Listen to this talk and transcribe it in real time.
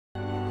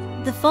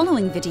The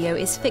following video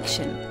is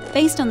fiction,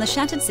 based on the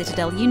Shattered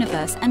Citadel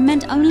universe and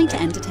meant only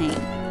to entertain.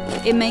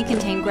 It may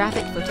contain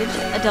graphic footage,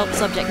 adult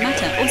subject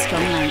matter, or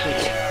strong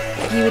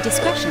language. Viewer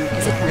discretion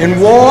is advised. In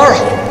war,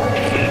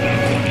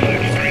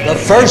 the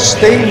first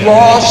thing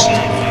lost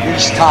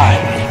is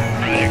time.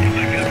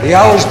 The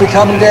hours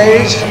become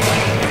days,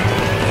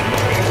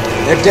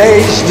 the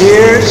days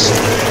years,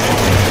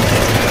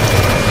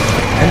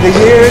 and the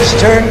years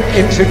turn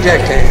into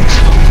decades.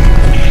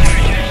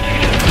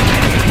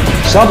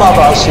 Some of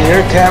us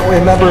here can't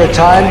remember a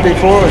time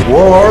before.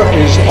 War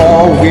is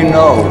all we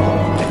know.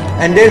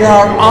 And in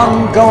our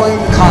ongoing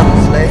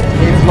conflict,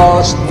 we've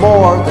lost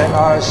more than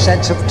our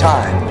sense of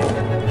time.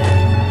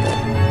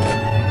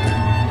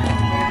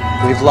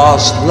 We've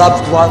lost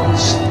loved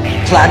ones,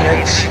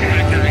 planets,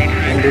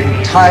 and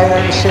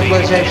entire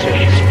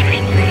civilizations.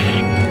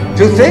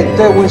 To think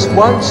there was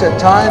once a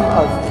time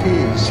of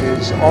peace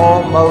is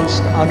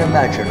almost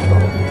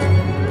unimaginable.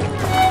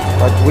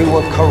 But we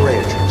were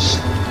courageous.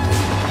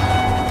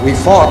 We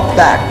fought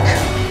back.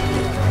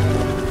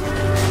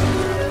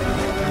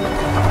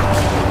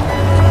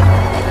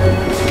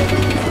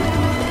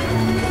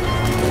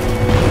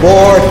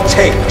 War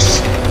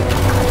takes,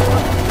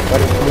 but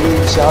it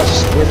leaves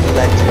us with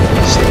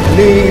legends. It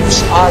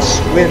leaves us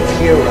with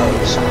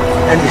heroes,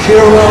 and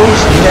heroes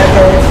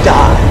never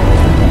die.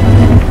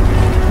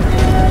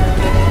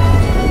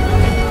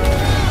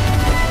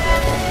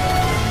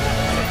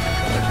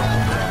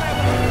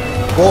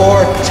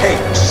 War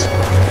takes.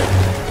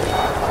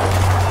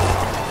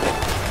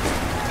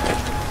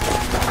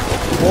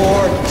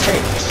 War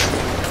takes.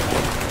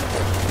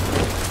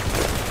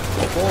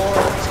 War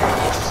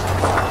takes.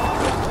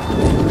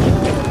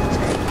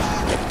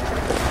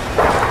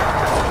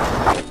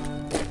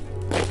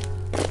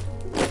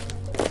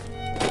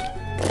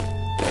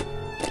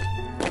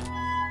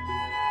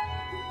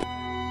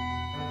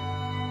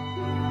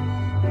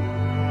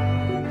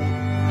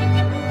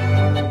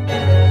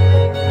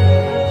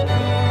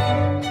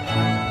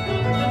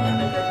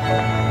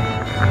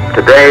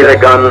 Today the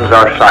guns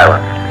are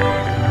silent.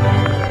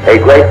 A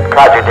great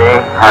tragedy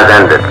has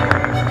ended.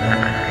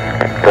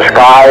 The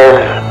skies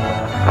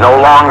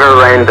no longer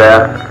rain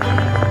death.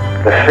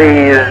 The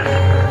seas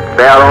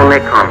bear only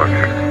commerce.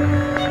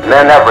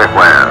 Men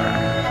everywhere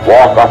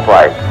walk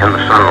upright in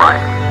the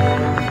sunlight.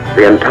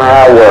 The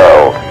entire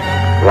world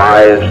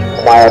lies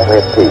quietly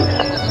at peace.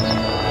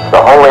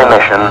 The holy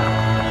mission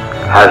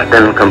has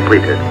been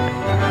completed.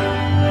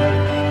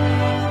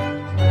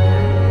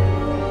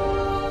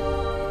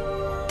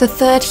 The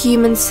Third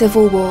Human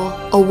Civil War,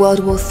 or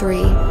World War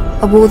III,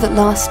 a war that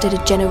lasted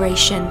a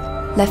generation,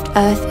 left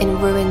Earth in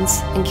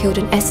ruins and killed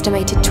an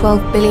estimated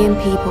 12 billion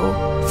people,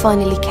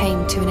 finally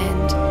came to an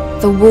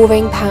end. The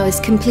warring powers,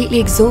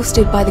 completely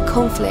exhausted by the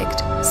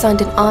conflict,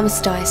 signed an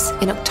armistice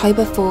in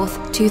October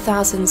 4th,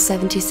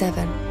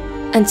 2077,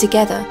 and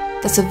together,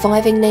 the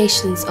surviving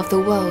nations of the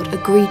world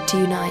agreed to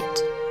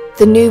unite.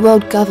 The New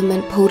World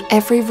Government pulled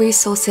every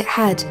resource it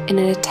had in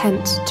an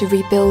attempt to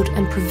rebuild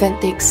and prevent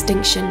the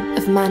extinction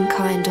of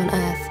mankind on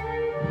Earth.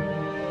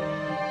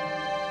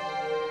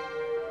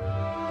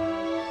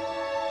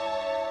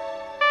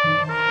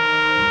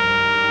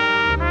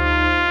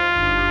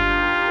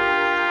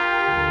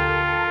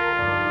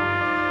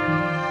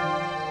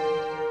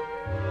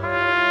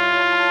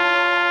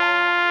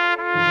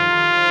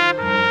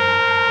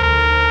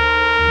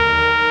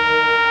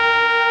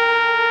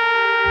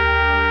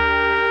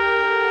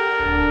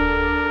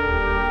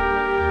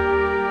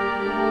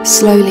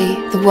 Slowly,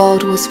 the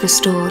world was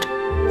restored.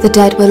 The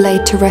dead were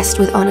laid to rest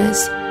with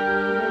honours.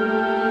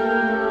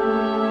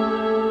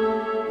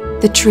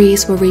 The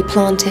trees were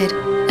replanted,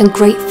 and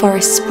great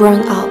forests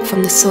sprung up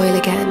from the soil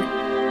again.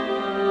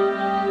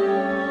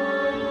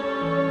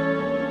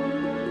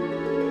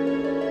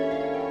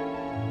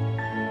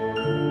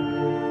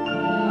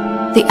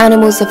 The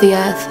animals of the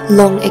earth,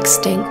 long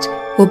extinct,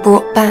 were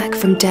brought back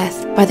from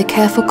death by the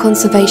careful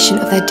conservation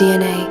of their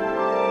DNA.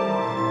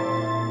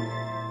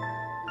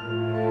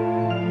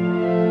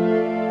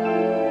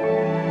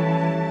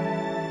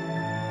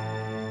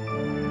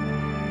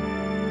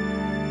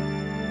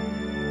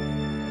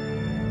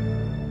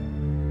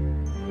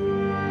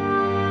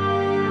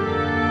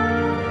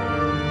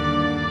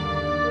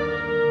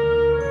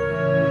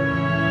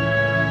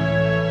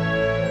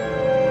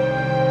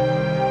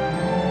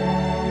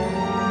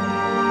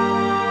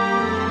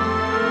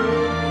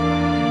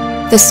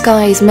 The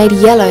skies made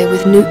yellow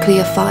with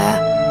nuclear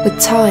fire, with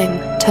time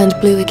turned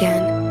blue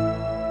again.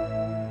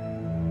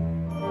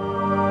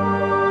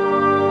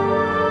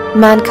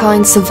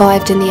 Mankind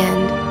survived in the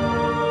end.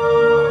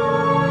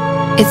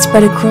 It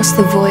spread across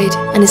the void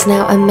and is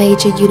now a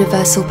major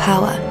universal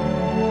power,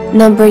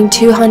 numbering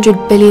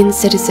 200 billion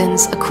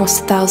citizens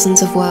across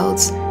thousands of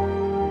worlds.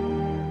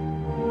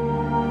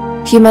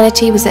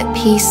 Humanity was at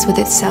peace with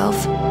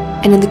itself,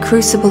 and in the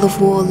crucible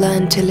of war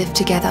learned to live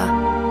together.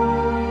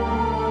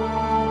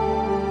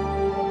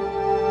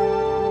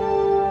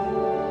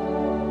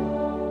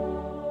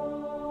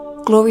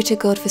 Glory to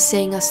God for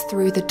seeing us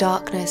through the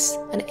darkness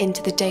and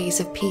into the days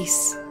of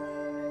peace.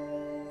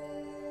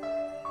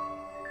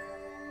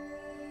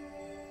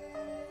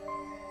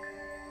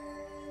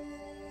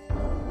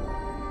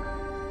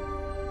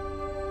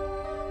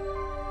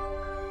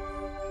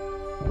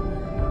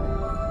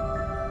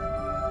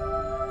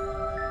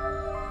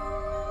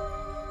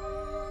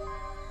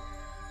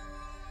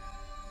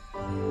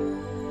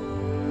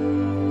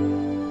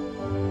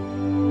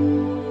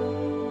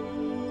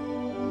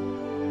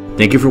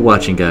 Thank you for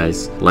watching,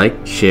 guys.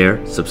 Like,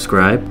 share,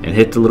 subscribe, and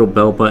hit the little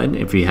bell button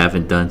if you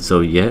haven't done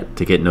so yet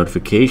to get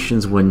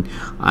notifications when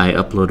I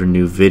upload a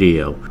new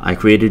video. I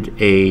created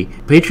a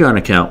Patreon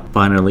account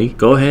finally.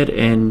 Go ahead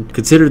and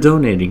consider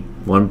donating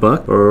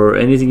 $1 or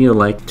anything you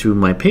like to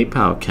my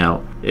PayPal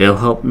account. It'll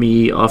help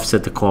me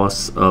offset the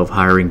costs of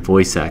hiring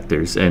voice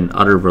actors and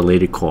other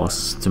related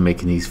costs to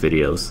making these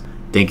videos.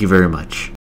 Thank you very much.